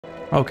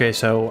Okay,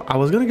 so I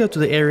was gonna go to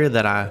the area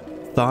that I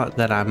thought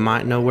that I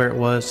might know where it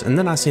was, and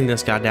then I seen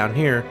this guy down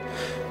here,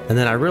 and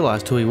then I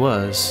realized who he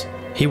was.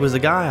 He was the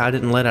guy I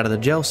didn't let out of the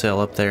jail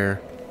cell up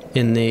there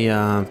in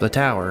the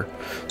tower.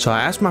 So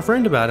I asked my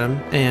friend about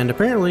him, and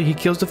apparently he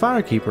kills the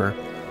firekeeper.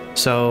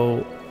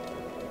 So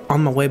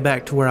on my way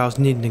back to where I was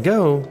needing to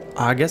go,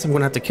 I guess I'm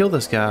gonna have to kill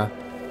this guy,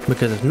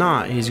 because if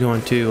not, he's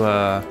going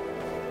to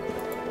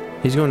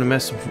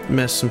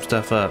mess some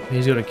stuff up.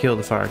 He's gonna kill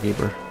the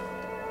firekeeper.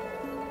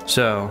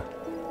 So.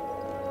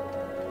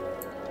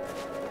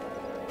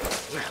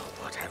 Well,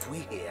 what have we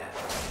here?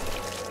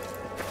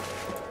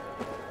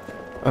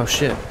 Oh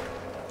shit.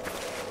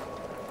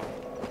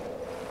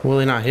 Will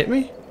he not hit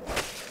me?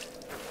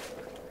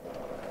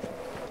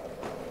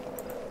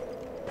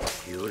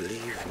 You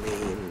leave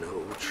me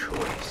no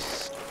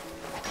choice.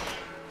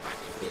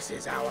 But this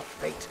is our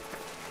fate.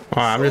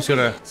 Alright,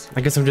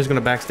 I guess I'm just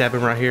gonna backstab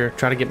him right here.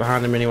 Try to get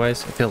behind him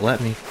anyways, if he'll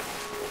let me.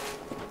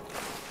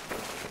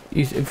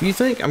 If you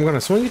think I'm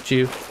gonna swing at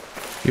you,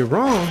 you're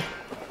wrong.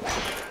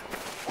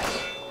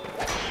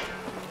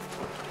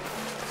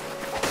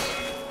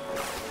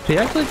 He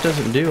actually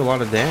doesn't do a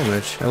lot of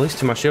damage, at least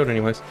to my shield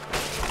anyways.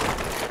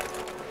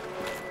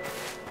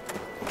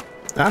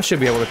 I should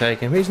be able to take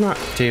him. He's not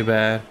too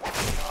bad.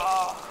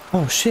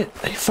 Oh shit,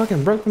 he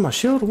fucking broke my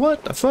shield?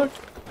 What the fuck?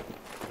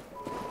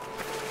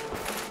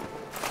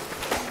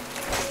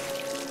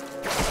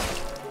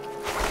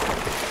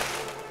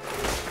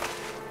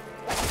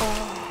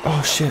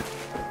 Oh shit.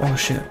 Oh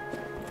shit.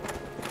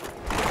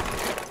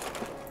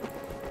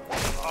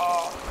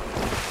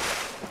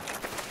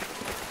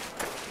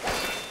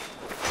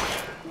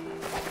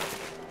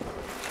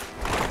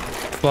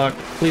 Fuck.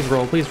 Please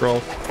roll, please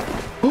roll.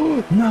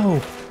 Oh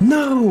no!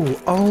 No!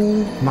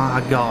 Oh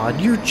my god,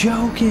 you're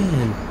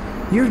joking!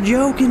 You're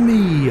joking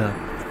me!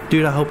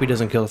 Dude, I hope he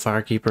doesn't kill the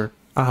firekeeper.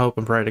 I hope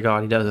and pray to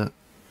God he doesn't.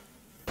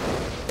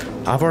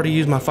 I've already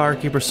used my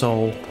firekeeper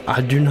soul. I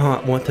do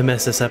not want to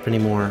mess this up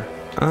anymore.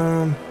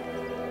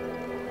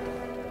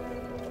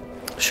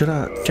 Should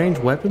I change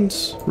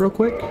weapons real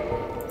quick?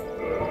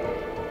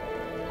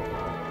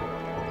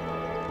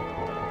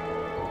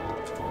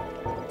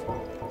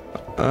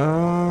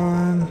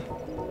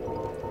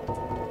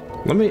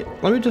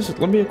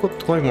 Let me equip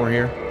the claymore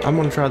here. I'm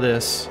gonna try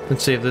this and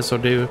see if this will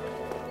do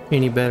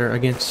any better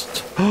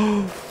against.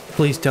 Oh,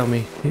 please tell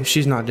me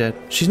she's not dead.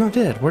 She's not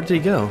dead. Where did he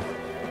go?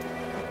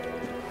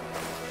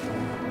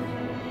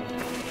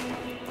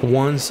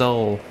 One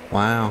soul.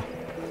 Wow.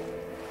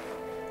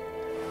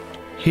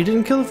 He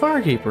didn't kill the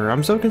firekeeper.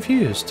 I'm so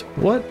confused.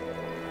 What?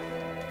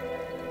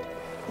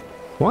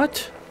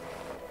 What?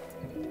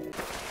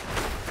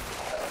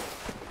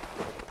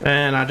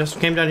 And I just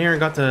came down here and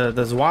got the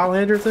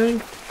Zweilander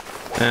thing.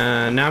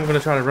 And now I'm gonna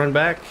try to run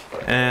back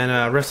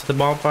and rest at the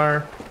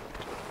bonfire.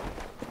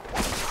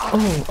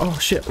 Oh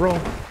shit, roll.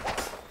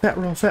 Fat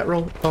roll, fat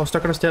roll. Oh,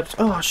 stuck on the steps.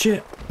 Oh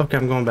shit. Okay,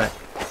 I'm going back.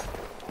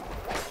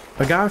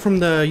 A guy from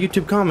the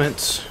YouTube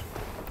comments,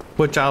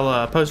 which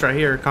I'll post right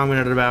here,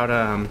 commented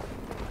about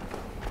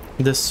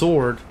this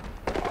sword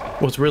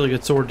was a really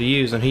good sword to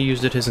use, and he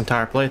used it his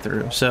entire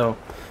playthrough. So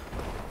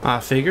I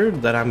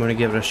figured that I'm going to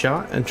give it a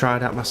shot and try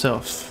it out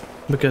myself,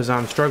 because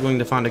I'm struggling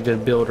to find a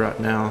good build right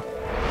now.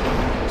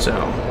 So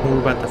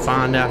we're about to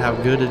find out how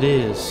good it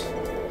is.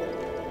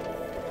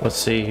 Let's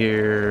see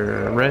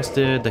here.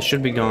 Rested. They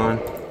should be gone.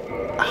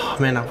 Oh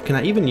man, can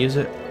I even use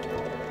it?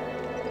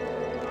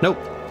 Nope.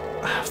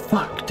 Ah,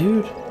 fuck,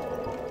 dude.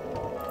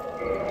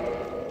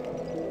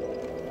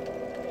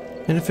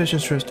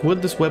 Inefficient stress.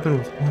 Would this weapon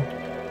with one?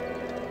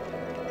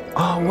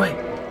 Oh wait.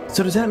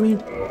 So does that mean?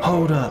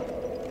 Hold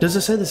up. Does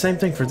it say the same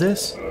thing for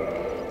this?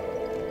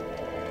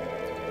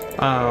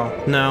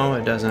 Oh no,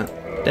 it doesn't.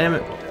 Damn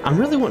it. I'm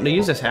really wanting to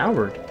use this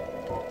halberd,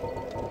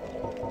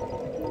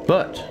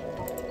 but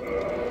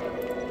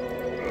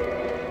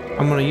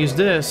I'm gonna use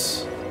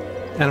this,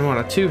 and I'm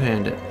gonna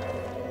two-hand it.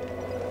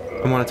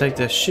 I'm gonna take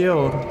this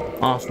shield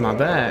off my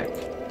back.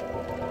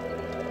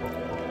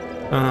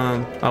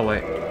 Oh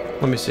wait.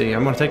 Let me see.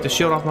 I'm gonna take the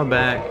shield off my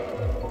back,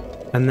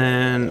 and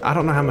then I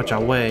don't know how much I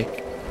weigh.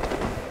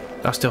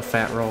 I'll still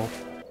fat roll.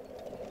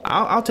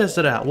 I'll test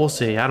it out. We'll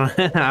see. I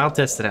don't. I'll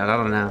test it out. I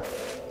don't know.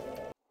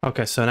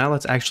 Okay, so now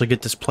let's actually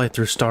get this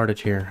playthrough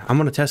started here. I'm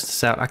gonna test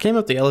this out. I came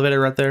up the elevator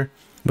right there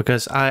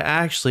because I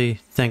actually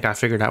think I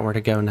figured out where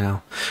to go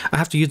now. I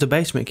have to use the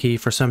basement key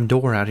for some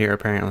door out here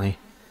apparently,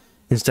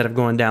 instead of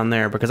going down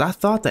there, because I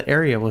thought that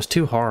area was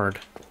too hard,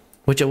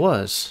 which it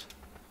was.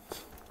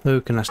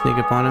 Ooh, can I sneak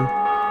up on him?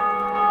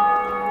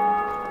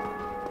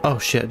 Oh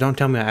shit, don't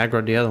tell me I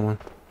aggroed the other one.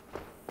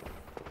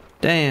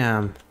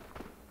 Damn.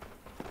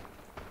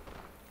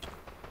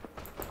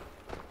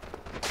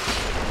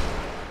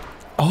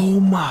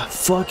 Oh my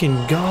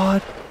fucking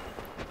god.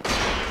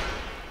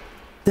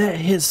 That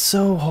hit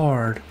so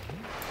hard.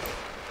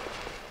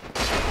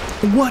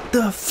 What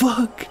the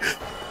fuck?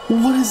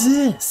 What is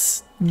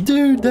this?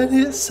 Dude, that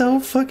hit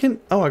so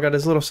fucking... Oh, I got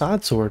his little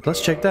side sword.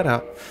 Let's check that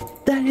out.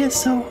 That hit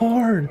so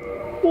hard.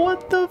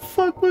 What the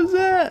fuck was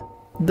that?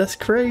 That's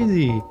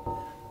crazy.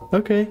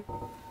 Okay.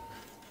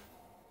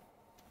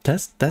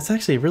 That's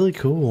actually really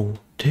cool,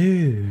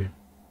 dude.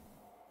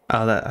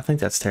 Oh, I think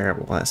that's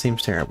terrible. That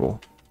seems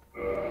terrible.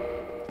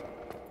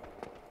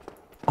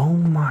 Oh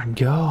my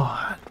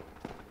god.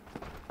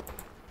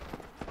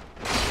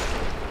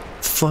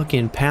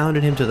 Fucking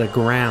pounded him to the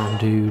ground,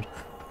 dude.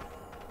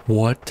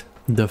 What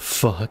the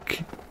fuck?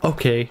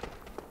 Okay.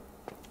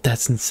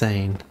 That's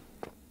insane.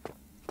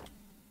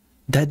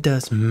 That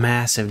does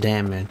massive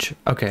damage.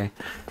 Okay.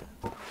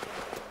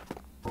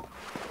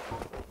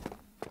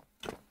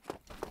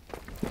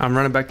 I'm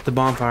running back to the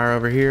bonfire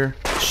over here.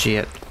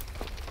 Shit.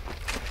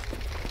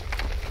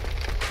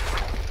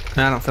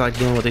 I don't feel like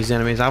dealing with these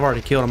enemies. I've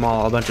already killed them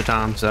all a bunch of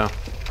times, so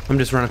I'm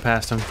just running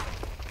past them.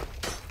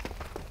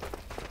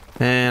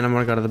 And I'm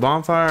gonna go to the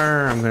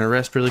bonfire. I'm gonna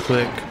rest really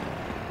quick.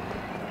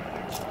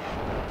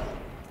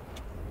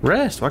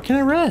 Rest? Why can't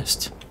I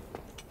rest?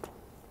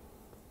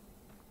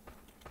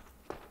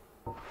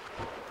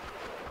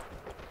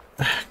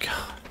 Oh,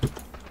 God.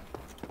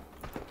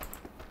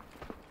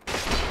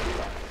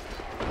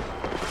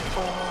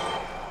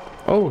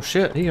 Oh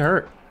shit, he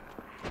hurt.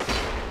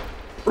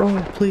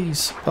 Roll,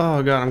 please.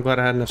 Oh god, I'm glad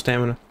I had enough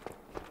stamina.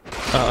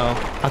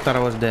 Uh-oh, I thought I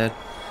was dead.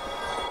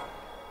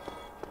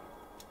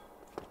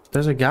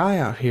 There's a guy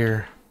out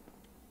here.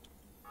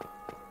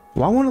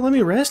 Why won't it let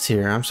me rest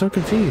here? I'm so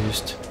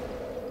confused.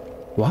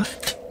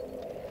 What?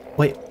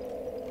 Wait.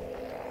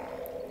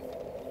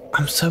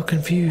 I'm so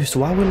confused.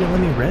 Why wouldn't it let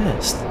me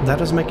rest? That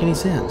doesn't make any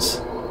sense.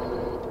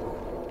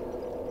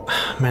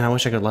 Man, I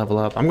wish I could level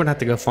up. I'm gonna have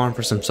to go farm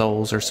for some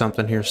souls or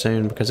something here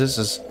soon because this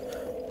is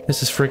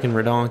freaking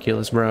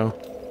redonkulous, bro.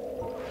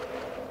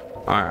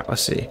 Alright,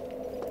 let's see.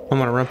 I'm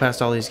gonna run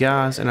past all these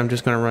guys and I'm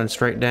just gonna run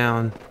straight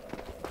down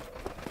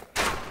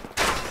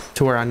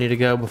to where I need to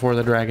go before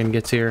the dragon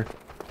gets here.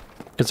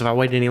 Because if I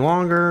wait any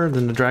longer,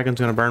 then the dragon's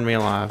gonna burn me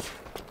alive.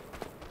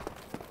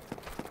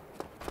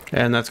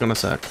 And that's gonna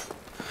suck.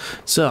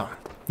 So,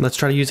 let's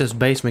try to use this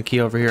basement key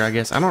over here, I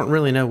guess. I don't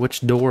really know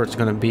which door it's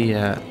gonna be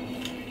at.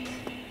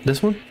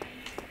 This one?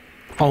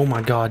 Oh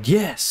my god,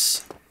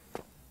 yes!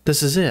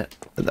 This is it.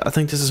 I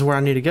think this is where I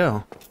need to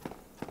go.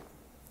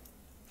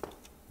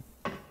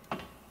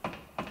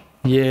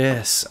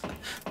 Yes.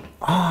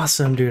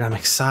 Awesome, dude. I'm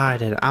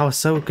excited. I was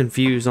so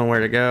confused on where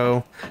to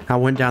go. I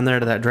went down there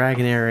to that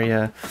dragon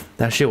area.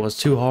 That shit was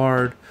too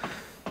hard.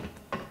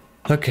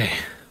 Okay.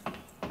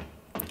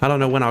 I don't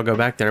know when I'll go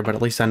back there, but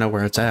at least I know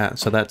where it's at.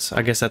 So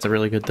I guess that's a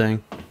really good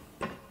thing.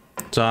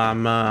 So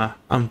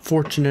I'm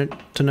fortunate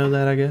to know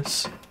that, I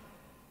guess.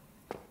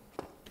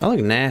 I look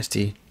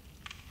nasty.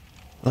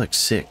 I look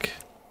sick.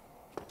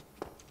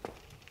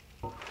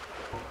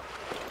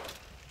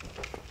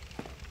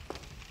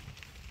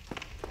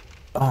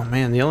 Oh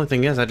man, the only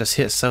thing is I just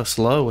hit so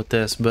slow with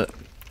this, but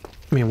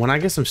I mean when I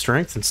get some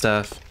strength and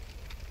stuff,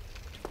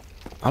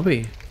 I'll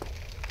be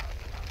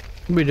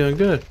doing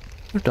good.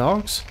 They're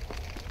dogs.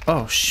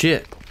 Oh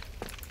shit.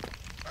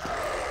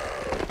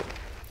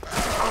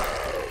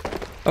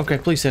 Okay,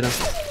 please hit him.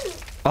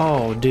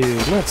 Oh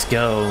dude, let's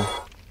go.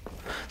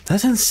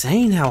 That's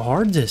insane how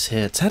hard this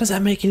hits. How does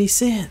that make any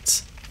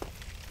sense?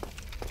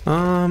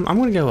 I'm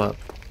gonna go up.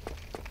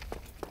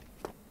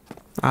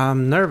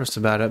 I'm nervous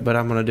about it, but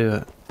I'm gonna do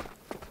it.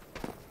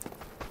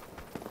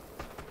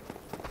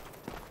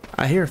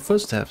 I hear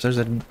footsteps. There's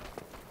a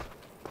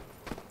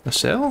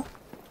cell?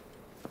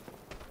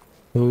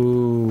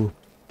 Ooh.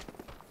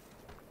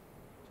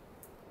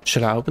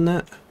 Should I open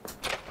that?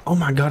 Oh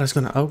my god, it's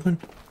gonna open?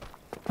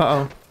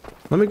 Uh-oh.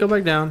 Let me go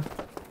back down.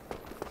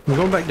 I'm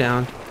going back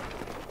down.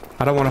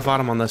 I don't want to fight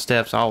him on those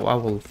steps. I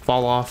will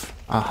fall off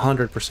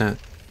 100%.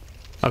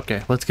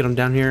 Okay, let's get him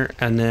down here,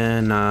 and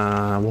then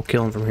we'll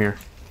kill him from here.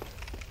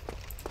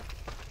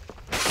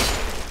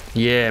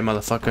 Yeah,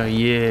 motherfucker,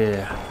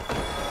 yeah.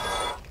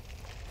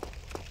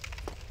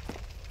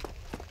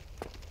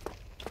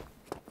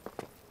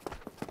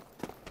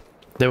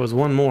 There was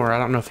one more. I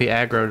don't know if he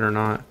aggroed or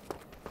not.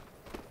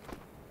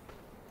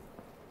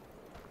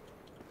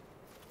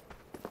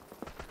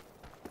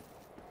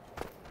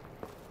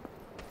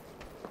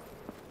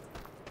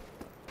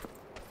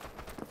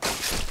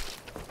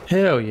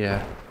 Hell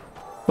yeah.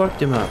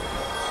 Fucked him up.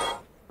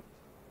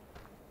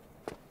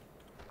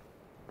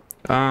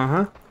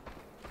 Uh-huh.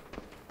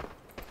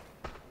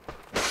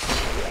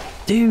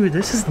 Dude,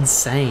 this is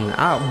insane.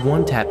 I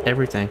one-tapped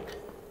everything.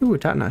 Ooh, a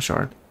titanite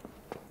shard.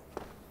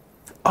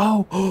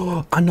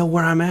 Oh, I know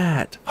where I'm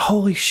at.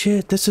 Holy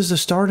shit, this is the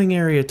starting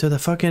area to the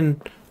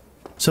fucking...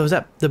 So is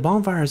that... The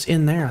bonfire is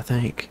in there, I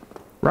think.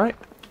 Right?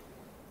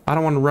 I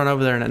don't want to run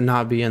over there and it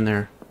not be in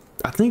there.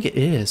 I think it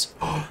is.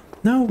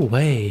 No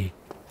way.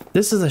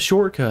 This is a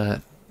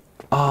shortcut.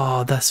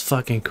 Oh, that's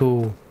fucking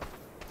cool.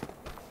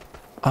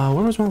 Where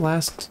was my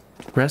last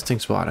resting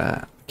spot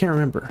at? I can't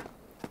remember.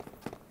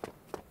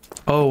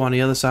 Oh, on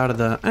the other side of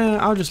the...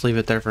 I'll just leave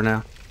it there for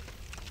now.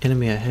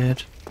 Enemy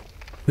ahead.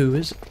 Who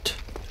is it?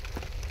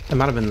 It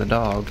might have been the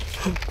dog.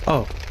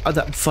 Oh,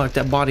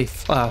 that body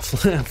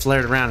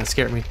flared around and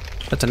scared me.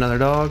 That's another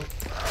dog.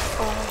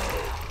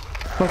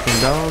 Fucking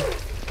dog.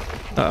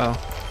 Uh-oh.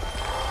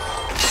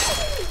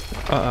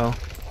 Uh-oh.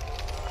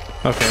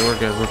 Okay, we're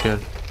good, we're good.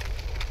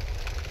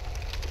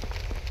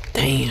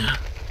 Damn.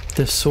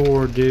 The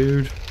sword,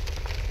 dude.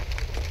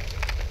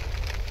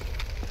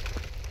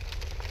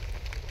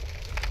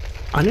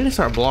 I need to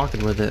start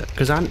blocking with it,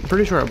 because I'm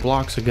pretty sure it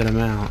blocks a good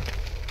amount.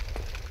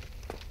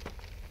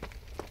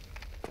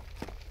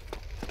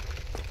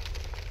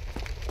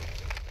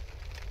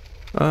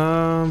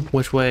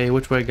 Which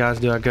way, guys,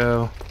 do I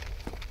go?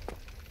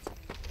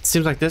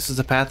 Seems like this is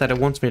the path that it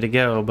wants me to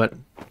go, but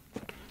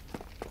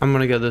I'm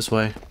gonna go this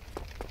way.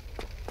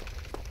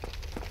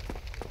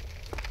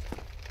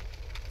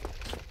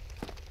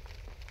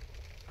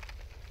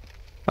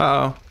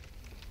 Uh-oh.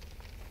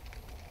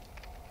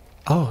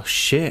 Oh,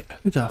 shit.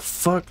 Who the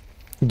fuck?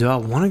 Do I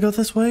want to go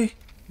this way?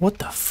 What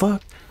the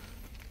fuck?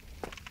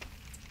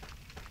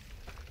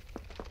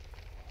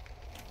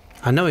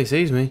 I know he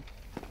sees me.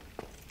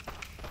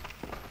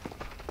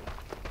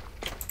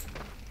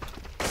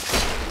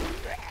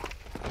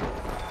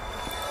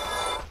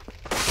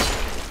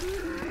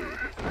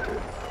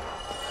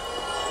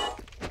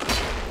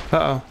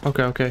 Uh-oh.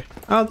 Okay, okay.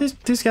 Oh, these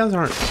guys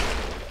aren't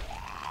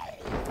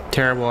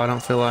terrible, I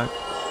don't feel like.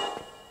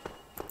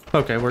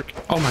 Okay, we're...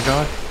 Oh my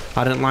god.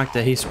 I didn't like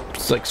that. He's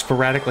like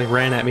sporadically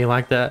ran at me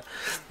like that.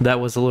 That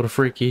was a little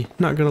freaky.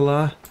 Not gonna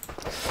lie.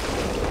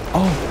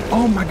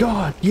 Oh my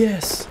god.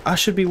 Yes. I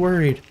should be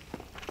worried.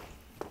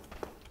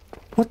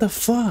 What the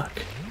fuck?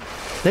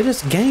 They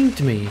just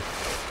ganked me.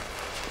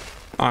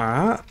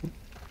 Alright.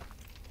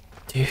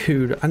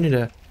 Dude, I need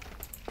to...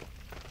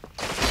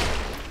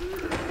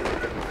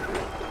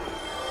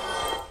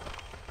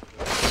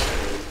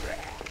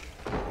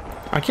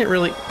 I can't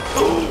really...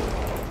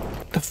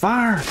 The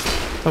fire!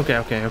 Okay,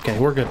 okay, okay.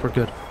 We're good, we're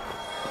good.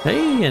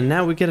 Hey, and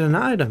now we get an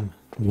item.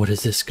 What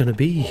is this gonna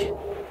be?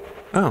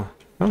 Oh,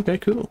 okay,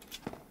 cool.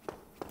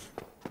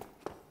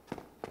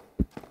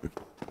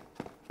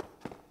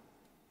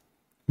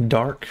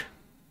 Dark.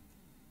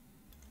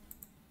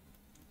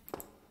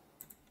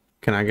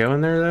 Can I go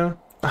in there, though?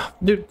 Oh,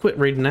 dude, quit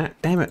reading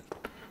that. Damn it.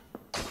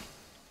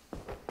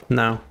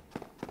 No.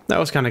 That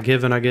was kind of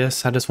given, I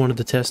guess. I just wanted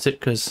to test it,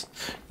 because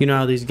you know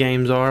how these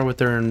games are with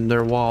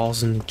their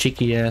walls and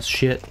cheeky-ass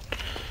shit.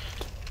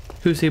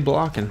 Who's he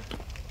blocking?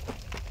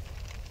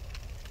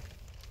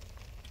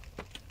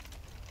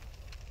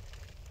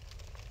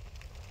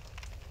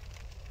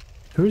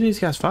 Who are these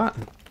guys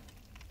fighting?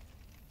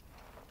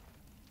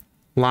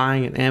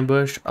 Lying in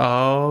ambush?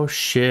 Oh,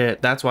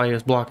 shit. That's why he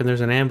was blocking.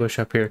 There's an ambush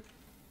up here.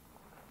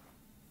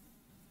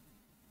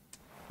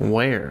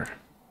 Where?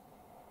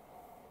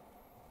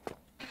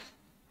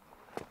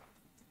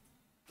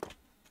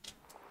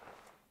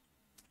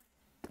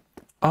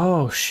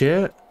 Oh,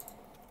 shit.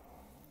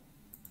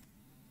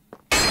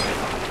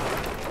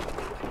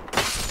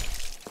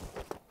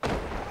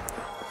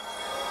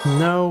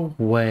 No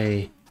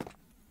way.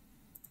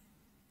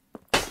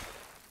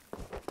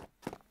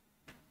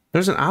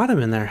 There's an item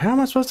in there. How am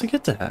I supposed to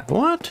get that?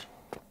 What?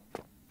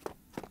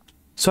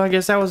 So I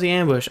guess that was the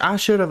ambush. I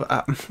should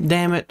have...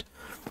 damn it.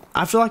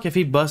 I feel like if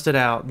he busted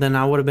out, then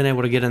I would have been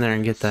able to get in there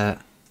and get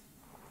that.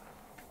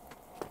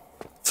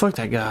 Fuck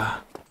that guy.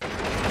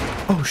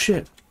 Oh,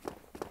 shit.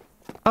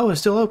 Oh,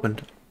 it's still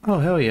opened. Oh,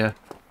 hell yeah.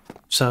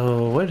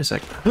 So, wait a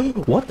sec.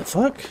 What the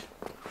fuck?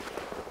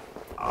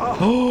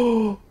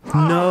 Oh,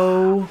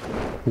 no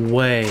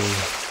way.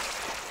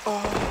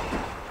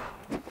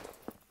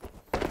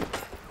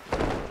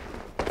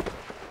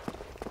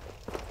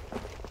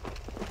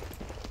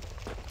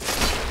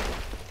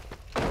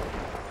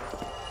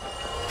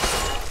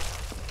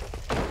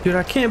 Dude,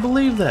 I can't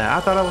believe that. I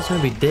thought I was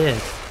gonna be dead.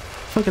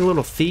 Fucking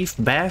little thief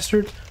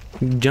bastard.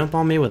 Jump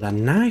on me with a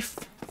knife?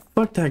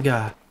 Fuck that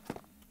guy.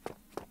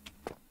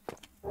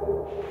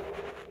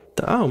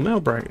 Oh, mail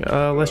break.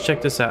 Let's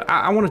check this out.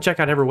 I want to check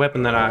out every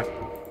weapon that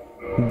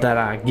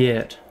I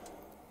get.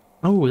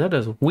 Oh, that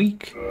does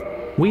weak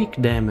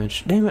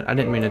damage. Damn it, I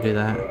didn't mean to do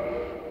that.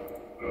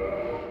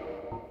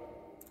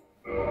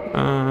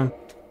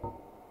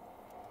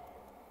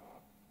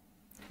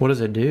 What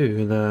does it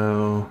do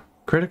though?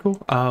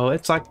 Critical? Oh,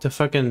 it's like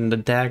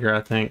the dagger,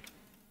 I think.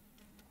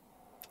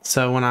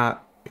 So when I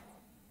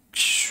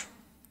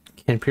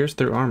can pierce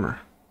through armor.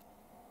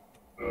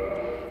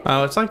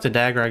 Oh, it's like the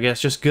dagger, I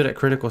guess, just good at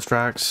critical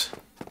strikes.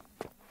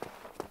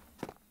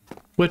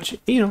 Which,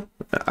 you know,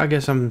 I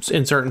guess I'm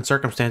in certain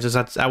circumstances,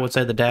 I would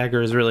say the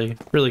dagger is really,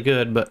 really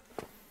good, but...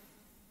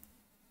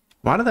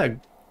 Why did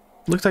that...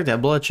 Looks like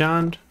that blood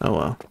shined? Oh,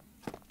 well.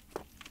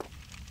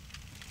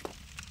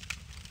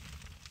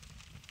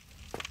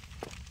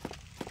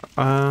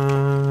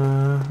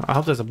 I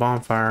hope there's a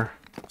bonfire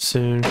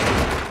soon.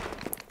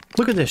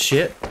 Look at this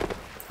shit.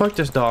 Fuck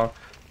this dog.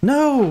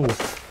 No!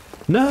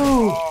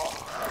 No!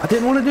 I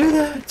didn't want to do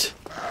that!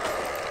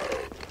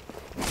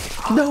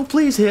 No,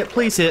 please hit,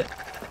 please hit.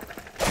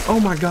 Oh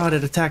my god,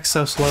 it attacks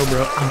so slow,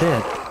 bro. I'm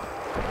dead.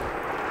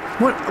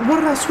 What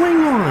did I swing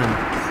on?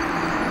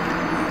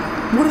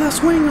 What did I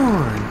swing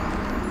on?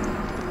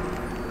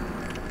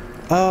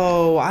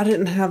 Oh, I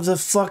didn't have the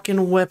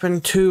fucking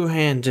weapon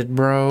two-handed,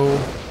 bro.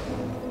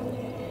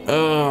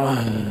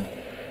 Ugh.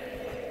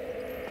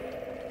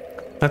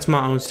 That's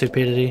my own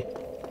stupidity.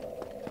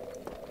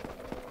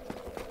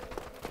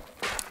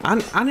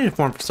 I need to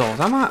farm for souls.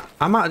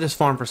 I might just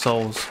farm for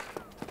souls.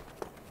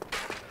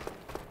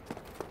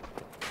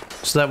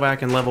 So that way I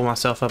can level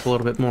myself up a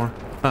little bit more.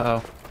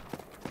 Uh-oh.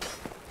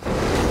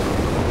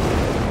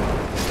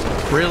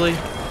 Really?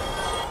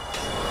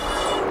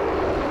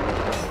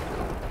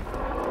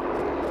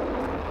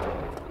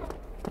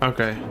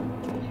 Okay.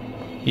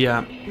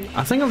 Yeah.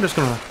 I think I'm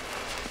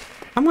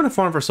gonna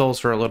farm for souls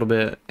for a little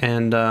bit,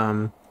 and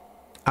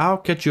I'll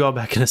catch you all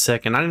back in a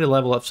second. I need to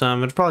level up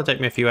some. It'll probably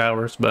take me a few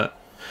hours, but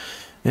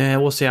yeah,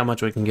 we'll see how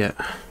much we can get.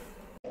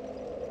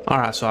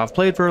 Alright, so I've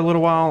played for a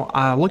little while.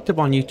 I looked up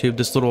on YouTube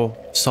this little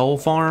soul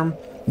farm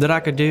that I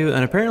could do,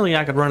 and apparently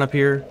I could run up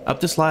here, up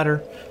this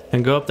ladder,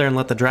 and go up there and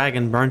let the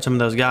dragon burn some of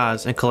those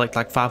guys and collect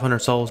like 500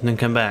 souls and then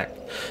come back.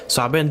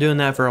 So I've been doing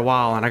that for a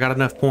while, and I got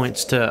enough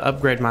points to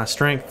upgrade my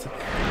strength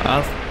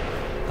up.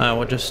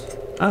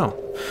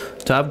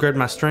 To upgrade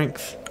my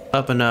strength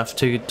up enough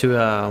to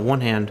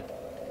one hand.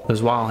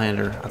 Those wild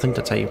hander. I think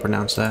that's how you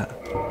pronounce that.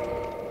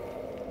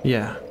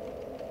 Yeah.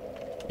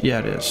 Yeah,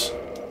 it is.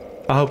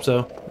 I hope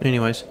so.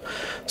 Anyways,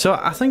 so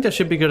I think that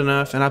should be good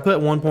enough, and I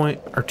put 1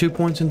 point or 2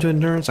 points into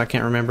endurance. I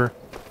can't remember,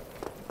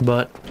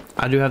 but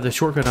I do have the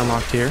shortcut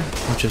unlocked here,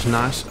 which is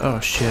nice. Oh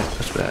shit,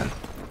 that's bad.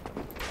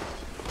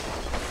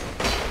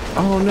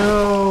 Oh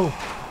no!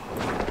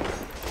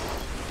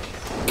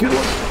 Kill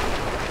him!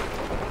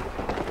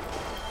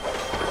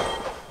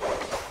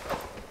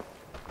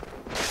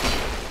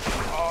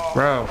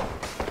 Bro.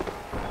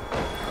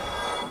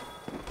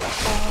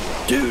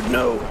 Dude,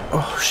 no!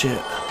 Oh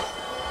shit.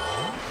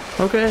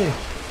 Okay.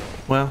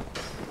 Well,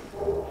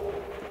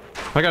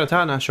 I got a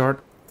titanite shard.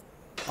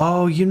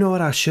 Oh, you know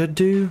what I should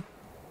do?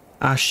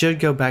 I should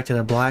go back to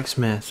the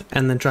blacksmith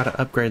and then try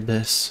to upgrade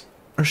this.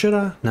 Or should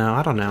I? No,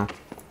 I don't know.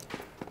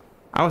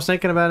 I was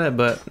thinking about it,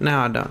 but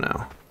now I don't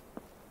know.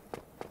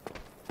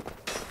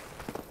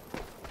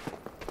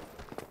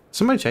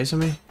 Somebody chasing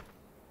me?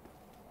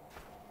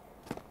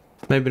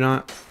 Maybe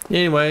not.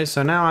 Anyway,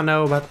 so now I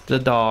know about the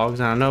dogs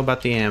and I know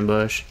about the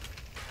ambush.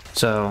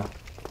 So,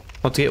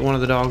 let's get one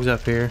of the dogs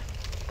up here.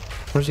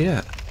 Where's he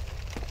at?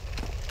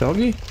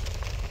 Doggy?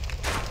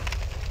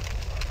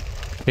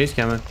 He's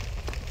coming.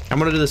 I'm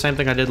gonna do the same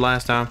thing I did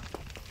last time.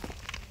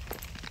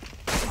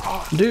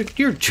 Dude,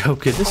 you're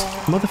joking. This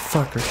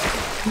motherfucker.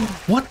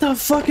 What the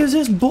fuck is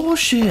this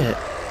bullshit?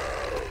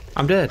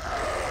 I'm dead.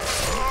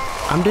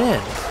 I'm dead.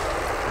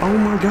 Oh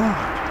my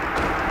god.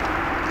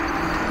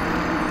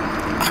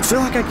 I feel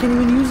like I can't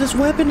even use this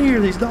weapon here.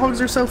 These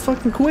dogs are so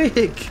fucking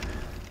quick.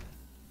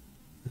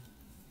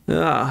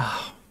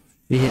 Ah,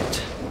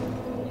 shit.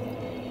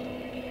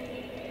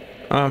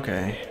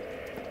 Okay.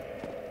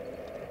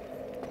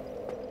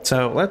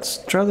 So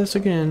let's try this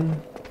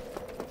again.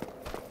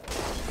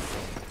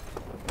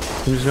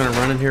 I'm just gonna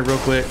run in here real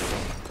quick.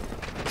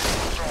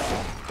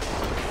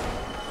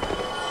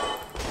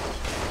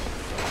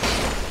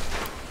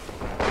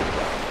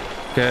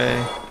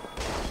 Okay.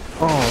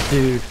 Oh,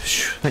 dude.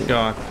 Thank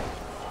God.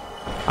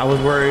 I was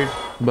worried,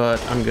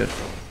 but I'm good.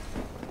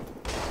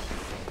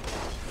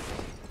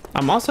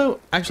 I'm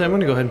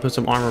gonna go ahead and put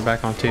some armor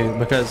back on too,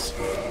 because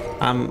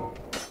I'm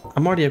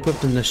already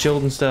equipped in the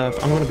shield and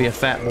stuff. I'm gonna be a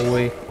fat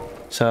boy,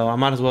 so I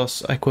might as well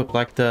equip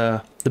like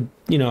the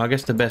you know, I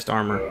guess the best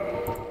armor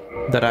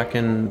that I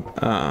can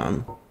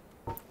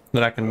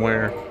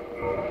wear.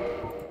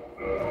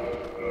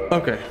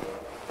 Okay.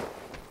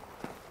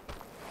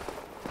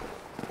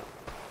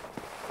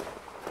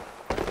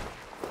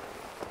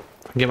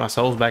 Get my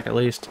souls back at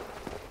least.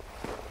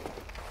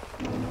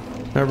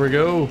 There we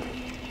go.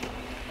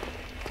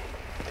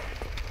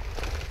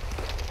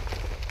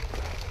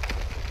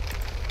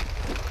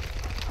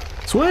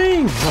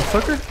 Swing,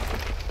 motherfucker!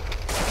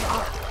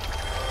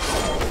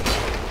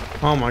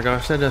 Oh my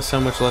gosh, that does so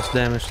much less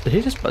damage. Did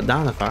he just put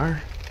down the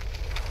fire?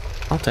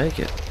 I'll take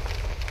it.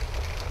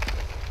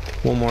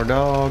 One more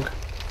dog.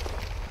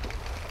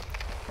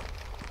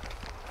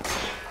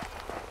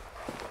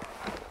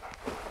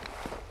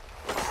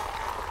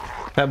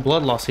 That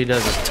blood loss he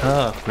does is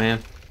tough, man.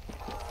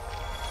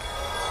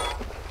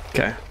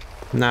 Okay.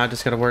 Now I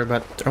just gotta worry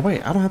about... Oh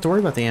wait, I don't have to worry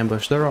about the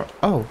ambush. There are...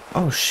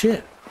 Oh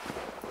shit.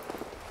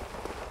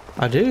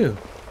 I do.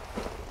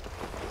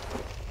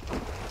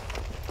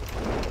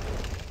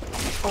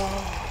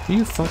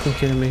 You fucking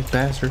kidding me,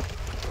 bastard.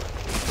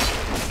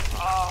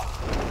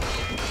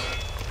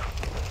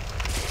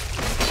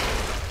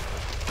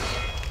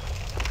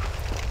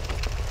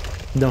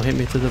 Don't hit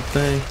me to the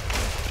thing.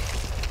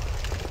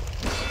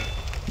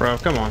 Bro,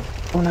 come on.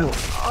 Oh no.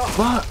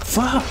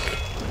 Fuck.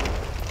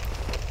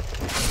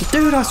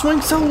 Dude, I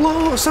swing so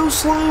low, so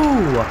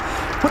slow.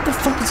 What the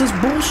fuck is this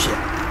bullshit?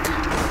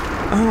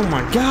 Oh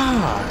my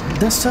god.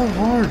 That's so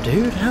hard,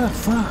 dude. How the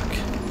fuck?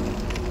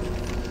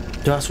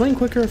 Do I swing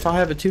quicker if I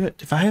have it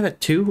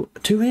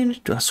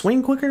two-handed? Do I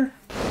swing quicker?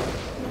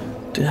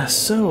 Dude, that's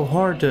so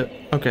hard to...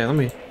 Okay, let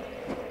me...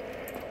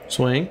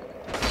 Swing.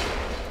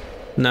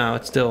 No,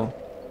 it's still...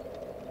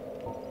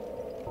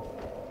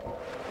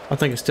 I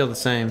think it's still the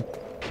same.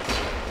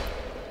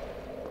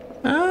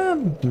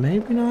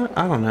 Maybe not.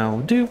 I don't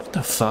know. Dude, what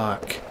the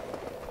fuck?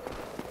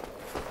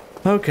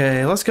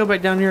 Okay, let's go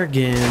back down here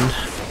again.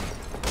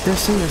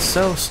 This thing is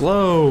so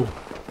slow.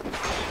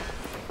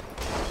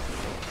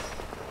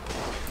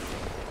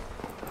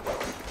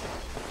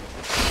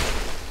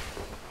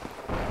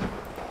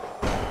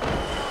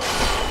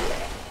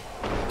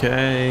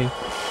 Okay.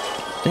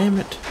 Damn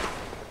it.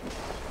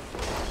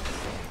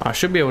 I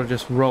should be able to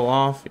just roll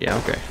off. Yeah,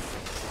 okay.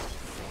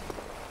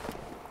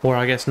 Or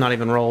I guess not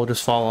even roll,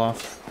 just fall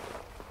off.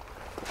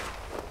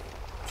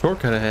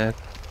 Shortcut ahead.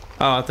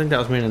 Oh, I think that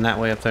was meaning that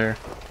way up there.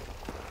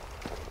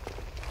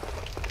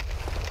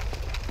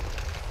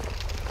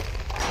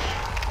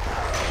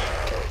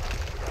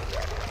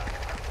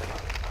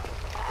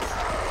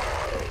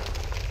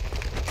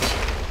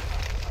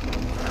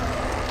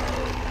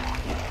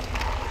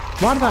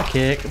 Why did I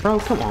kick?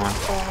 Bro, come on.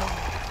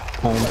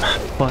 Oh my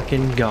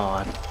fucking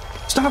god.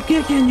 Stop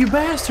kicking, you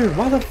bastard!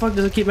 Why the fuck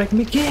does it keep making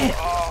me kick?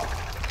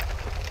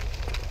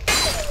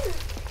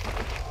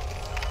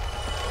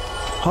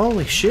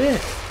 Holy shit.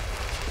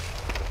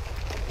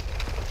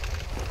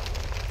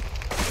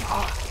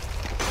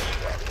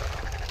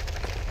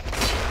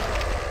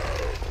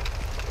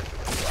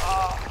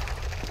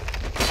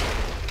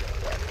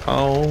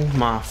 Oh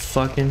my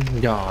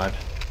fucking god.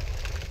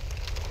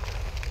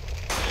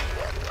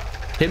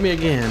 Hit me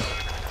again.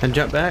 And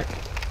jump back?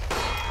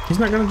 He's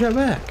not gonna jump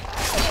back.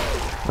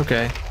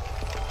 Okay.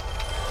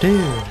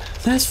 Dude,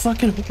 that's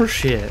fucking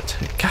horseshit.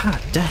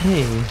 God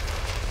dang.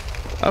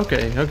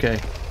 Okay, okay.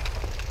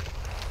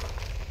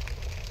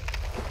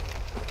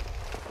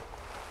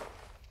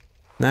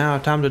 Now,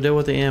 time to deal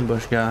with the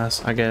ambush,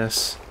 guys, I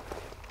guess.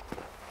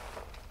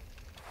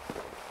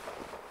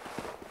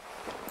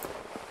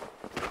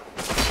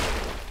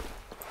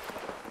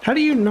 How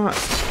do you not...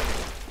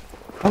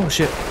 Oh,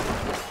 shit.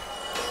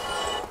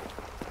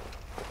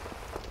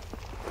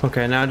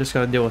 Okay, now I just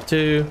gotta deal with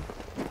two.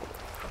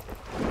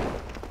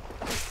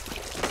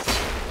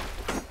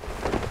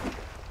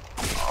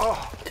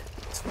 Oh,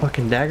 it's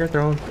fucking dagger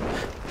throwing.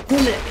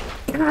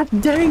 God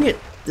dang it!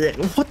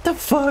 What the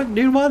fuck,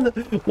 dude?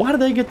 Why do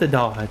they get the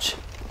dodge?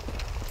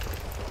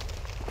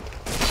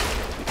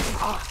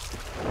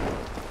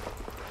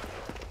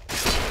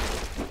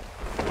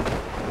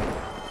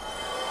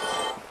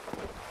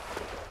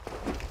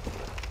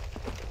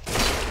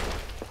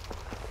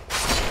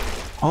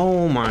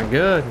 Oh my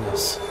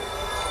goodness.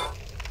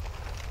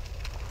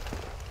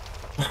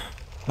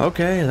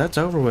 Okay, that's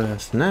over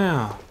with.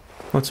 Now,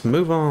 let's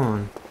move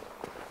on.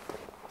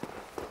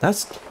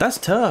 That's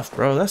tough,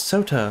 bro. That's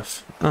so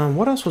tough.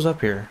 What else was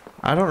up here?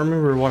 I don't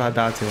remember what I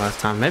died to last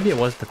time. Maybe it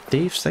was the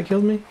thieves that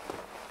killed me?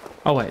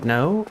 Oh wait,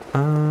 no.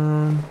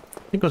 I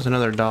think it was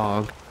another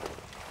dog.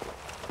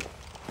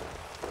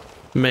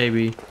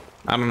 Maybe.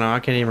 I don't know. I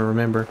can't even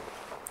remember.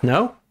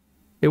 No?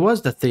 It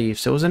was the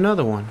thieves. It was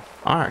another one.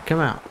 Alright, come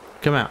out.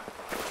 Come out.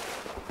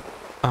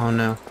 Oh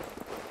no.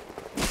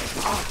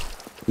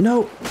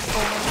 No.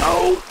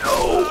 Oh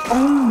no.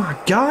 Oh my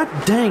god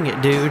dang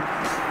it, dude.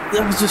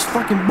 That was just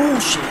fucking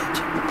bullshit.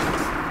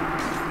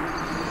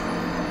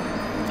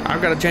 I've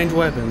got to change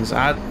weapons.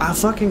 I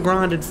fucking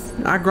grinded.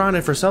 I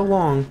grinded for so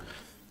long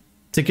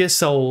to get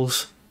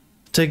souls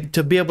to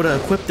be able to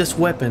equip this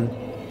weapon.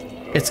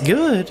 It's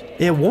good.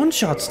 It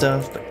one-shot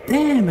stuff, but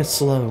damn, it's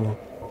slow.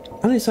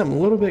 I need something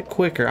a little bit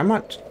quicker. I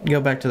might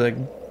go back to the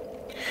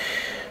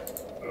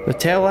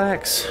tail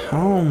axe.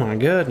 Oh my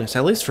goodness,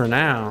 at least for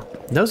now.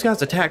 Those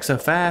guys attack so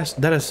fast.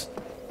 That is...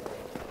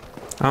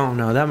 I don't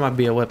know, that might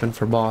be a weapon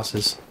for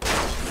bosses.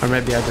 Or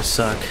maybe I just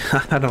suck.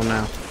 I don't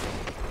know.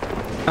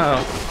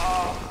 Uh-oh.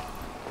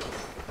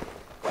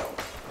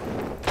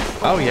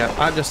 Oh yeah,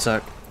 I just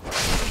suck.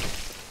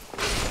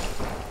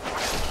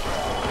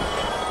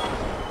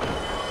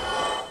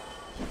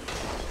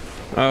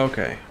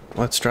 Okay,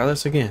 let's try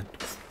this again.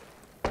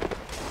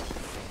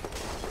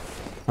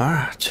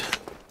 Alright.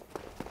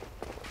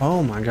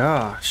 Oh my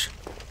gosh.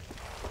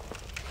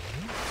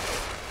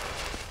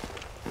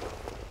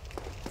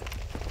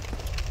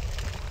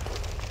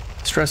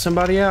 Stress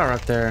somebody out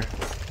right there.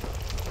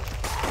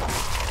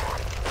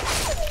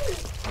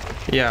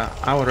 Yeah,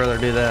 I would rather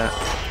do that.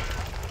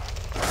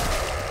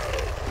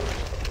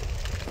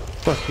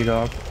 Fuck you,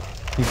 dog.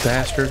 You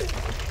bastard.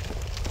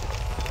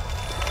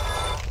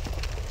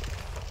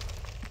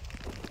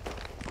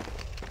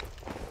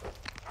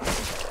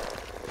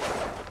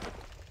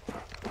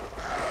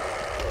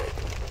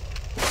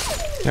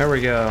 There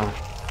we go.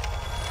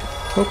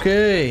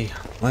 Okay,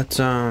 let's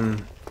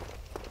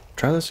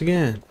try this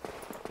again.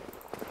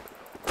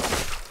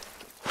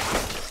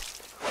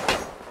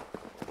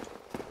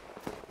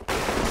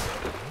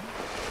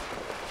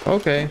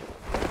 Okay,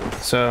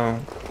 so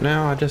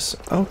now I just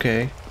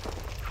okay.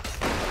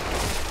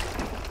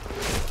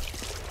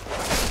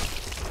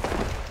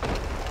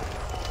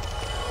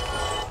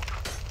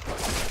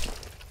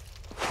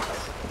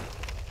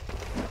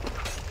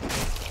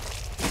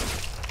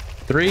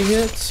 Three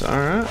hits?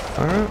 Alright,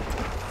 alright.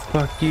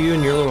 Fuck you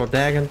and your little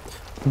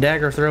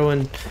dagger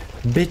throwing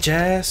bitch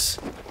ass.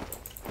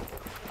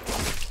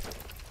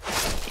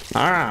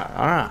 Alright,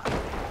 alright.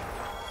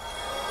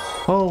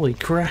 Holy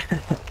crap.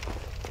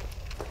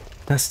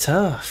 That's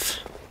tough.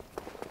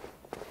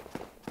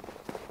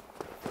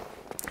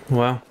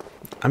 Well,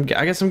 I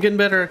guess I'm getting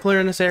better at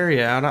clearing this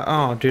area out.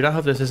 Oh, dude, I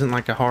hope this isn't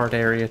like a hard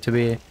area to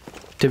be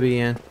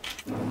in.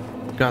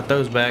 Got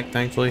those back,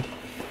 thankfully.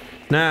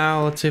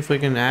 Now, let's see if we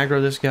can aggro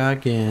this guy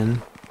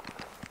again.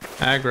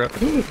 Aggro.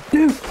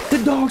 Dude,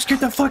 the dog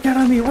scared the fuck out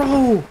of me.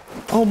 Roll!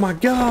 Oh my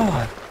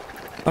god.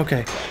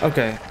 Okay,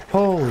 okay.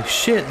 Holy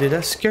shit, dude,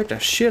 that scared the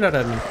shit out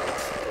of me.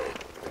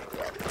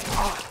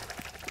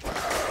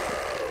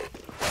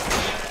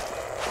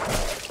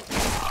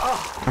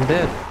 I'm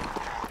dead.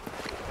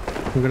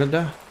 I'm gonna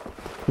die.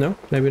 No,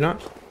 maybe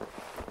not.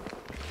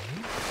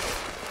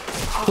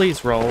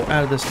 Please roll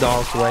out of this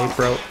dog's way,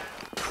 bro.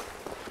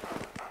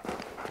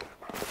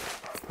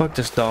 Fuck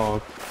this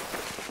dog.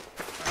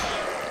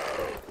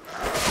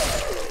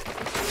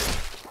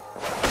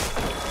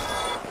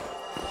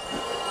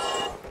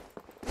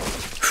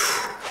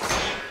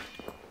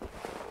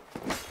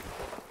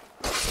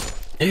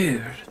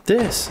 Dude,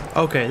 this...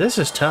 Okay, this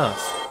is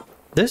tough.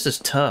 This is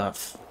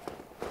tough.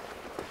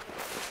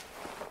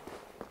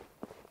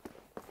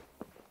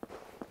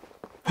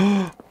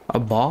 A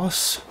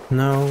boss?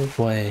 No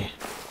way.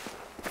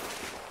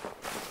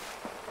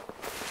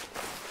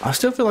 I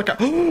still feel like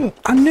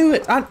I knew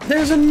it!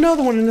 There's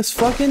another one in this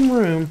fucking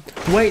room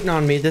waiting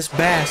on me, this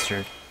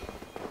bastard.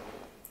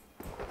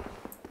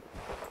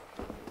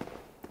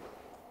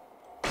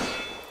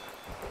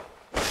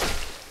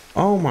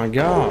 Oh my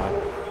god.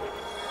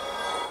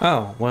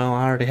 Oh, well,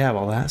 I already have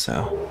all that,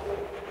 so...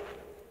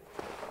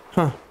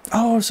 Huh.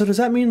 Oh, so does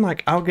that mean,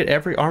 like, I'll get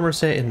every armor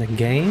set in the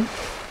game?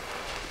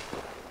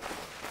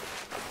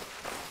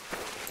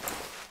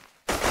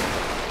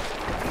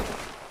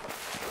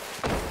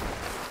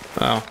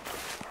 Oh.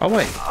 Oh,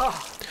 wait.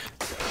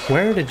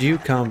 Where did you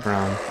come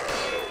from?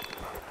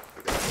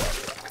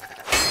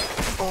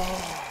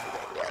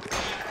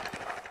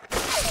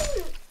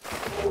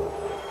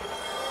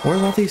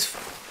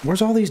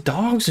 Where's all these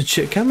dogs and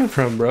shit coming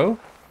from, bro?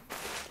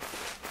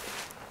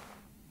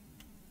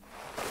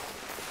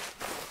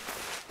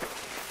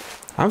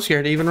 I'm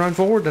scared to even run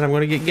forward that I'm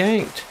going to get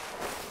ganked.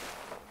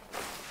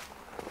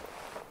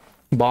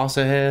 Boss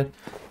ahead.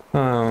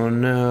 Oh,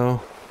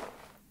 no.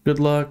 Good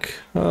luck.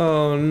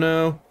 Oh,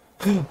 no.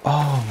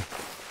 Oh.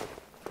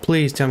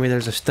 Please tell me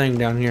there's a thing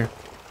down here.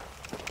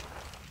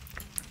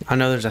 I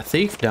know there's a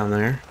thief down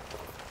there.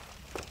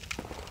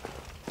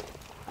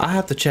 I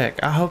have to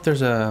check. I hope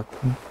there's a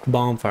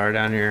bonfire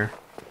down here.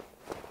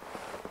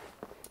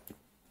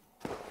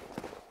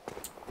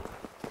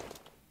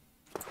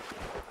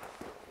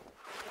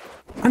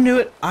 I knew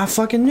it. I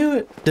fucking knew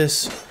it.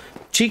 This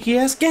cheeky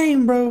ass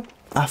game, bro.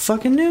 I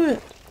fucking knew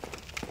it.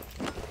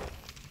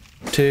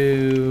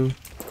 2.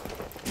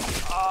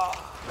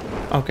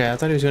 Okay, I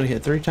thought he was gonna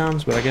hit 3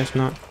 times, but I guess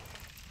not.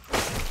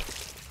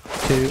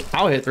 2.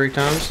 I'll hit 3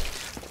 times.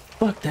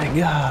 Fuck that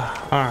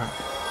guy. Alright.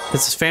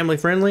 This is family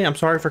friendly. I'm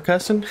sorry for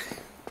cussing.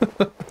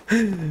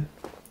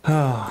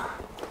 Oh.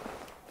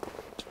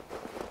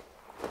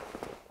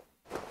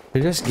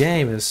 Dude, this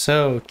game is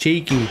so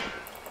cheeky.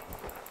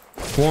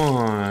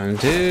 1,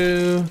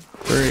 2,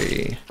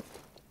 3.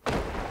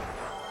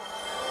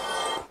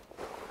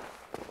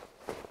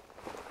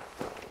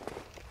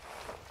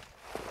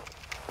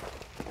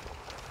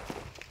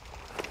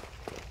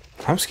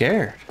 I'm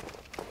scared.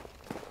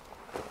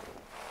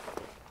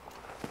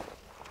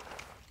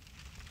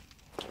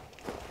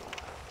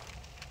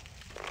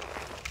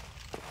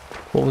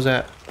 What was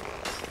that?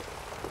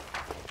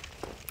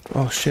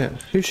 Oh shit,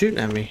 who's shooting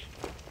at me?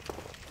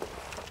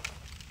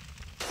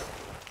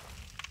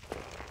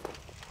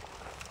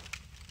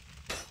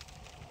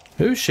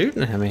 Who's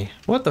shooting at me?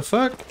 What the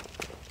fuck?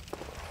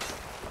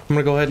 I'm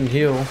gonna go ahead and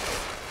heal.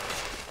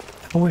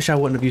 I wish I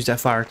wouldn't have used that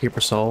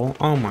firekeeper soul.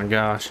 Oh my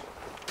gosh.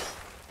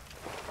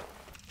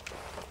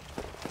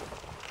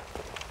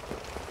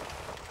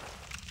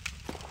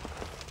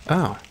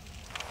 Oh.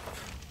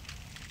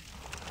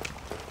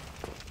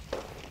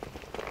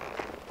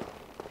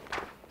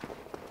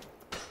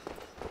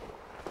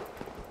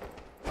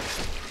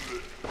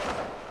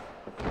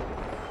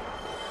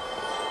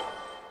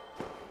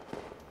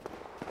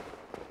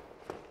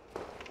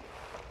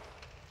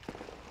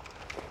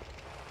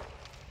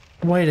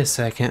 Wait a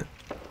second.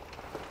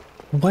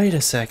 Wait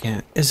a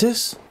second. Is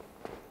this...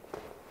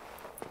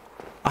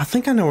 I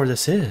think I know where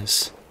this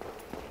is.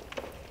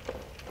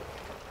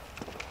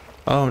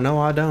 Oh, no,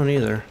 I don't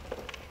either.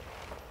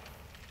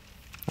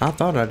 I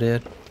thought I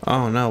did.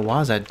 Oh, no.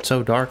 Why is that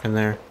so dark in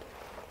there?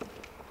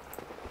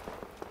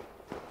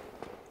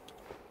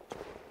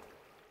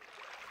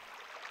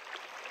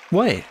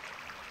 Wait.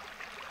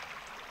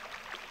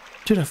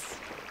 Dude,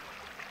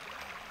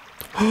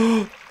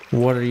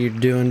 what are you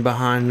doing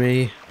behind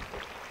me?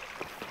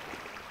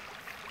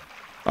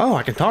 Oh,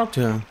 I can talk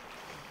to him.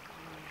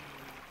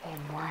 Then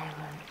why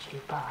won't you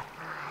buy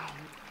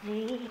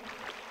me?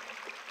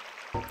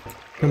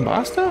 Can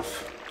buy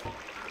stuff?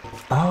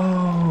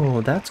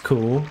 Oh, that's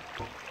cool.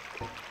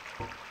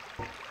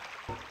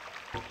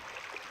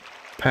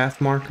 Path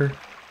marker.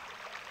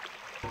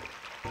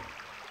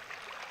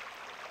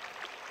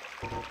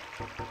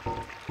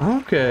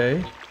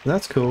 Okay,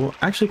 that's cool.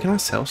 Actually, can I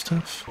sell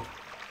stuff?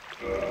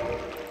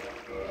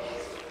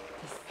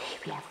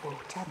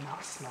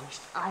 it's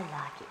moist. I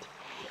like it.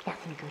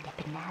 Nothing could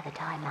happen now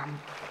that I'm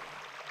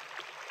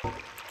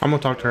I'm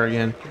gonna talk to her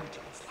again. come to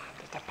this land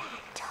at a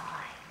bad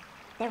time.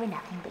 There are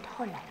nothing but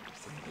hollows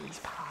in these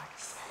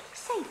parts.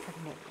 Save for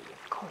me,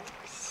 of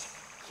course.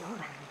 You're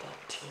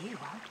undead too,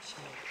 aren't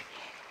you?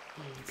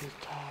 You be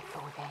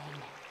careful then.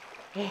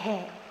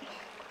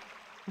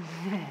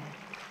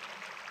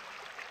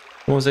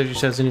 What was it? She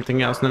says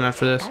anything else? And then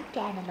after this, Go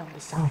down along the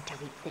side to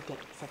reach the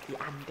depths of the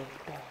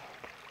undead berg.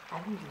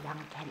 Only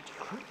unkempt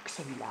crooks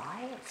and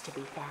liars to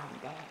be found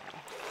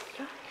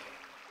there.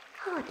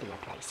 Hardly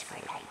a place for a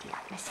lady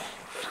like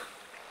myself.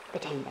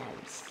 But who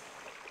knows?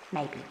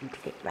 Maybe you'd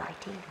fit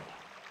right in.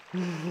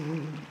 You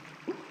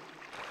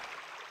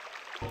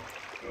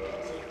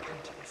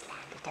come to this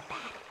land at a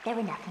bad. There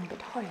are nothing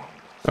but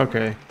hollows.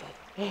 okay,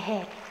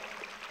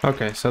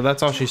 okay. So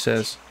that's all she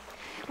says.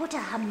 What a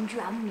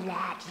humdrum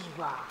lad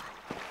you are.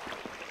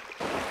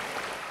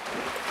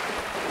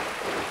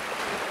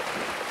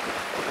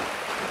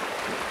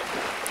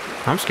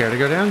 I'm scared to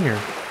go down here.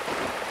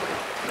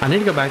 I need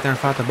to go back there and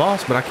fight the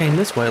boss, but I came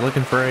this way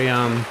looking for a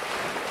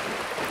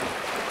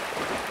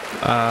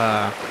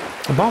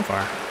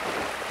bonfire.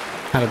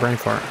 Had a brain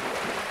fart.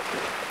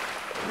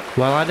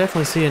 Well, I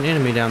definitely see an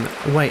enemy down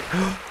there. Wait,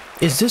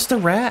 is this the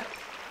rat?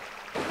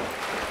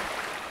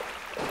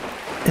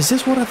 Is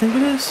this what I think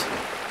it is?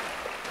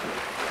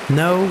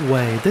 No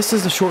way. This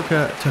is the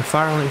shortcut to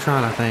Firelink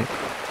Shrine, I think.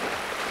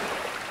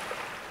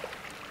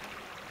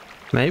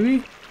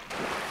 Maybe?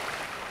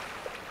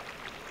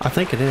 I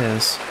think it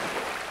is.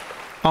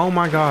 Oh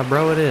my god,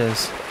 bro, it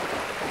is.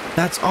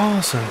 That's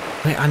awesome.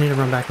 Wait, I need to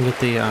run back and get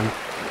the,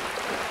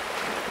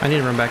 I need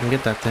to run back and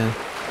get that then.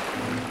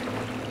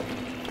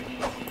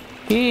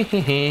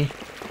 Hehehe.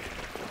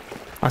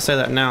 I say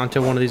that now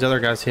until one of these other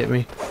guys hit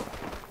me.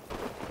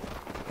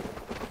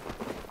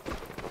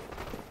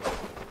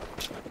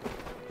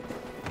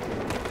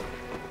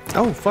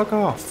 Oh, fuck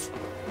off.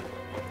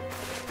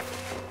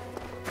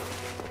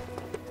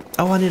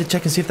 Oh, I need to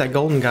check and see if that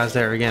golden guy's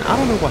there again. I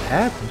don't know what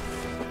happened.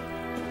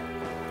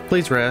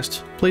 Please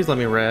rest. Please let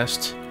me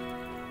rest.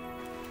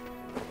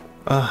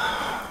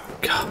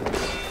 God.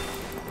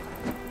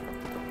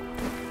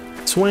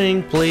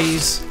 Swing,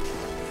 please.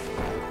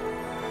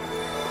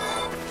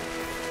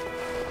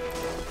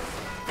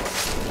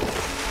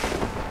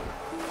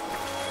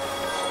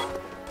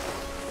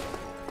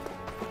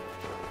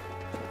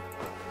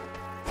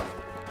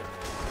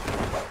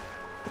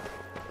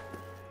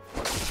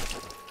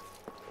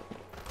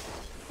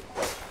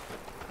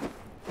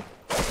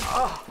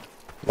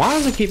 Why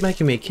does it keep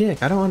making me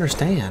kick? I don't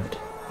understand.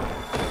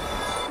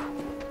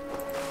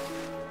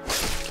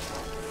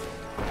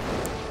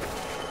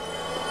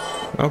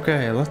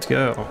 Okay, let's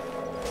go.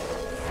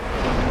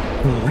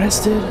 I'm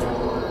rested.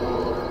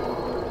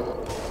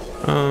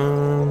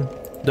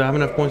 Do I have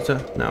enough points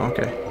to... No,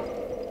 okay.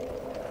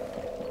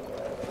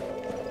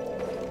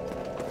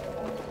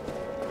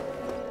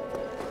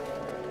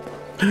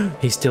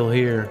 He's still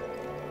here.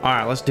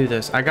 Alright, let's do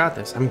this. I got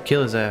this. I'm gonna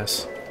kill his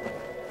ass.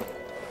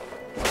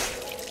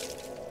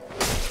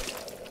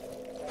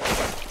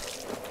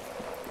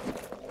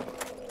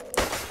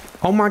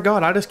 Oh my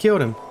god, I just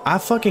killed him. I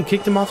fucking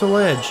kicked him off the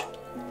ledge.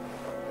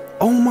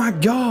 Oh my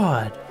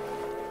god.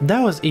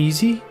 That was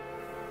easy.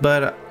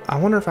 But I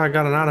wonder if I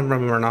got an item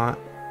from him or not.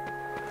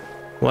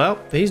 Well,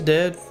 he's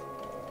dead.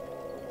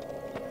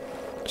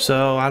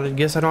 So I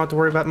guess I don't have to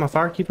worry about my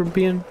firekeeper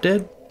being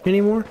dead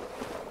anymore.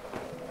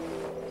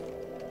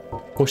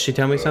 Will she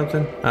tell me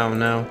something? Oh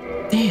no.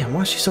 Damn,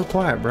 why is she so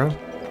quiet, bro?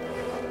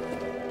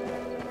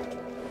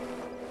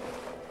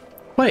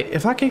 Wait,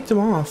 if I kicked him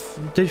off,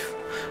 did...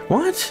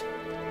 What?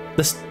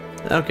 This...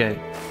 Okay.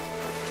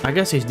 I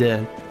guess he's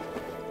dead.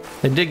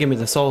 They did give me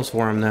the souls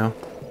for him, though.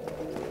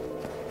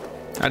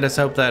 I just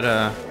hope that,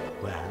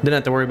 Well, didn't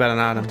have to worry about an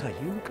item. what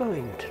are you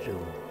going to do?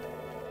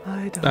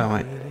 I don't Oh,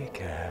 wait. really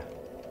care.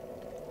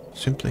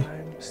 Simply.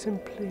 I'm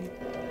simply...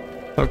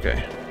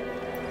 Okay.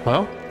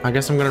 Well, I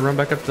guess I'm gonna run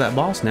back up to that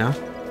boss now.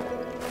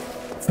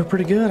 Feel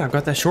pretty good. I've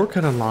got that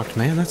shortcut unlocked,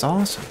 man. That's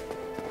awesome.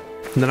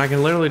 And then I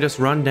can literally just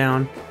run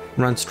down,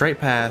 run straight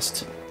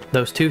past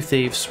those two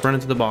thieves, run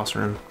into the boss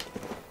room.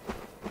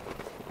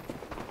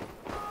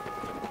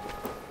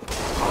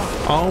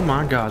 Oh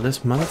my god, this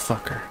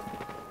motherfucker.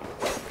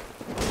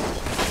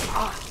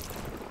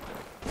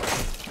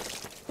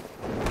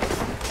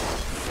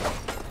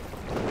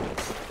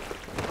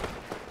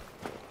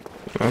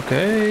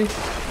 Okay.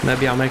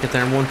 Maybe I'll make it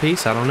there in one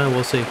piece. I don't know.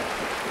 We'll see.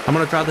 I'm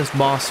going to try this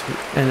boss,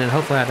 and then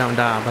hopefully I don't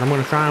die. But I'm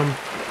going to try him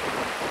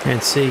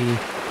and see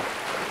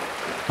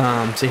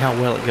how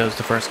well it goes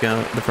the first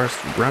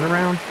run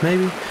around,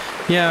 maybe.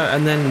 Yeah,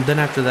 and then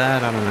after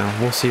that, I don't know.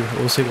 We'll see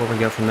where we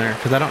go from there.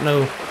 Because I don't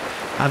know.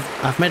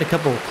 I've made a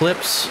couple of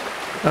clips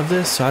of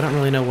this, so I don't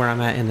really know where I'm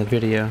at in the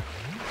video,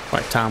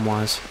 like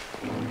time-wise.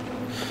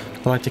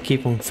 I like to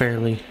keep them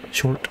fairly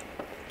short,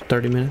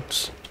 30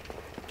 minutes.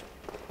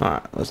 All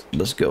right,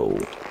 let's go.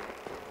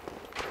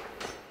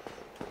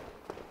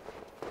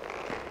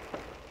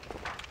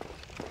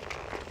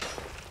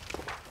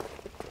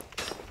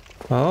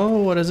 Oh,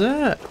 what is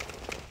that?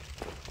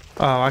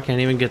 Oh, I can't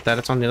even get that.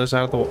 It's on the other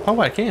side of the wall. Oh,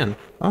 I can.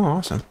 Oh,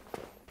 awesome.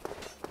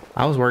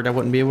 I was worried I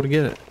wouldn't be able to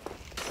get it.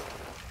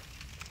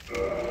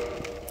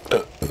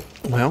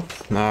 Well,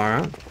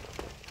 alright.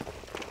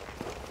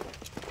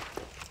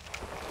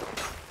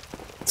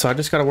 So I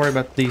just gotta worry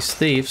about these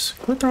thieves.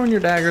 Quit throwing your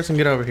daggers and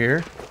get over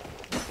here.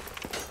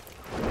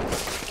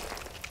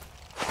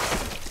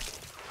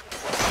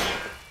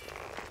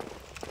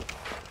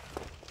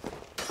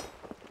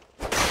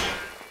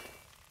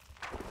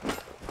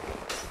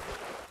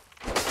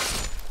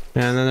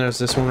 And then there's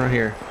this one right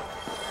here.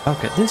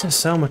 Okay, this is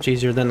so much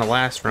easier than the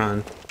last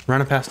run.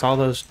 Running past all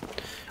those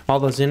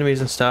enemies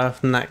and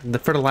stuff, and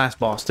for the last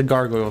boss, the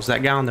gargoyles,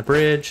 that guy on the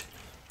bridge.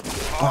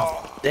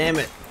 Oh, damn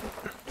it!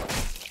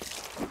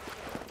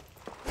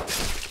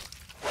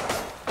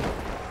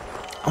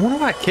 I wonder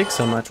why it kicks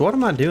so much. What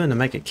am I doing to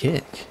make it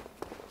kick?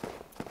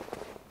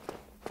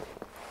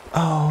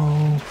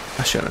 Oh,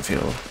 I shouldn't have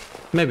healed.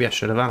 Maybe I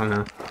should have. I don't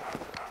know.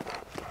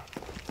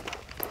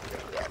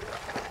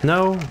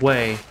 No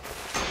way.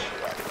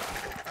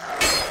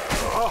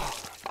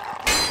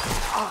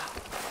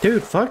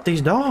 Dude, fuck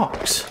these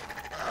dogs.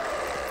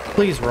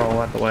 Please roll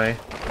out of the way.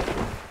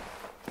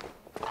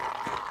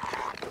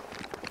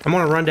 I'm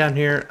gonna run down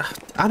here.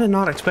 I did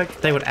not expect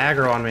that they would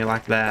aggro on me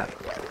like that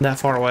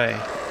far away.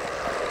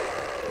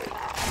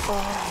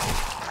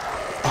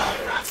 Oh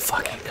my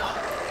fucking god.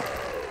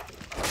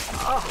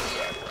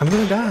 I'm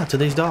gonna die to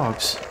these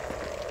dogs.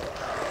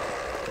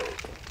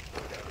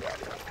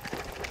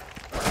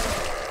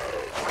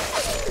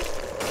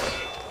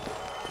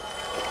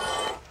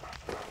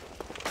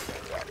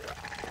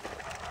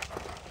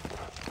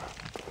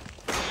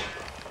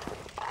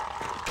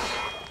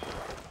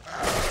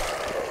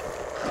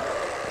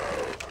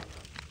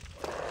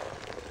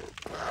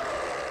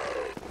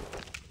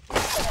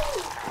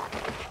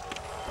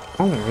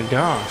 Oh my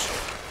gosh.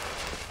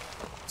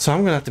 So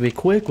I'm gonna have to be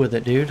quick with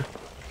it, dude.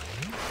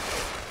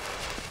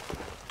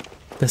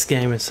 This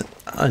game is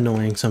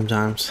annoying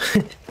sometimes.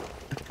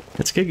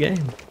 It's a good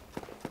game.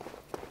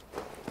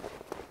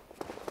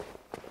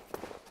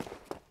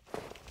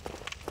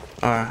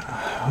 Alright.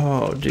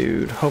 Oh,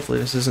 dude. Hopefully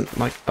this isn't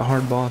like a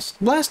hard boss.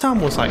 Last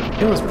time was like,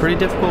 it was pretty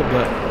difficult,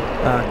 but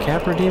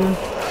Capra demon?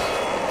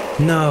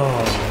 No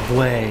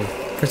way.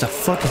 There's a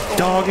fucking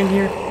dog in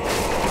here?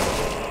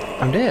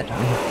 I'm dead.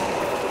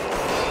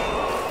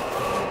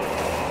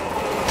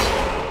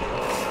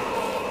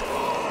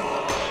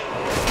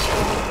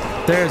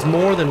 There's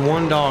more than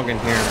one dog in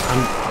here.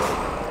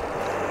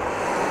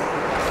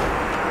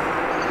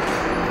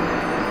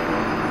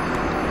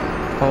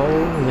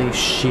 Holy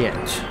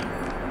shit.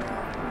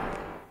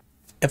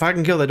 If I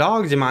can kill the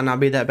dogs, it might not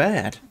be that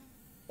bad.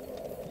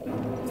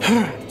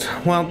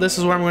 Well, this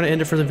is where I'm going to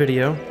end it for the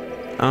video.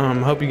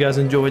 Hope you guys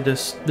enjoyed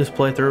this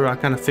playthrough. I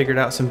kind of figured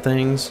out some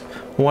things,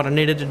 what I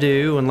needed to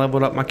do, and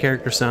leveled up my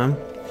character some,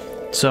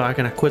 so I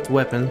can equip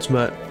weapons.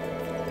 But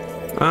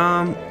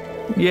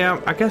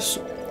yeah, I guess.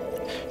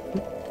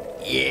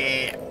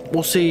 Yeah,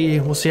 we'll see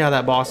how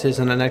that boss is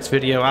in the next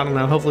video. I don't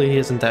know, hopefully he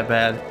isn't that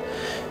bad.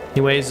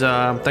 Anyways,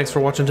 thanks for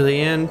watching to the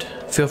end.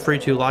 Feel free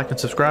to like and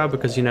subscribe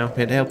because, you know,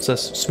 it helps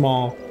us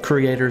small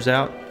creators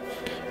out.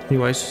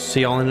 Anyways,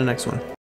 see y'all in the next one.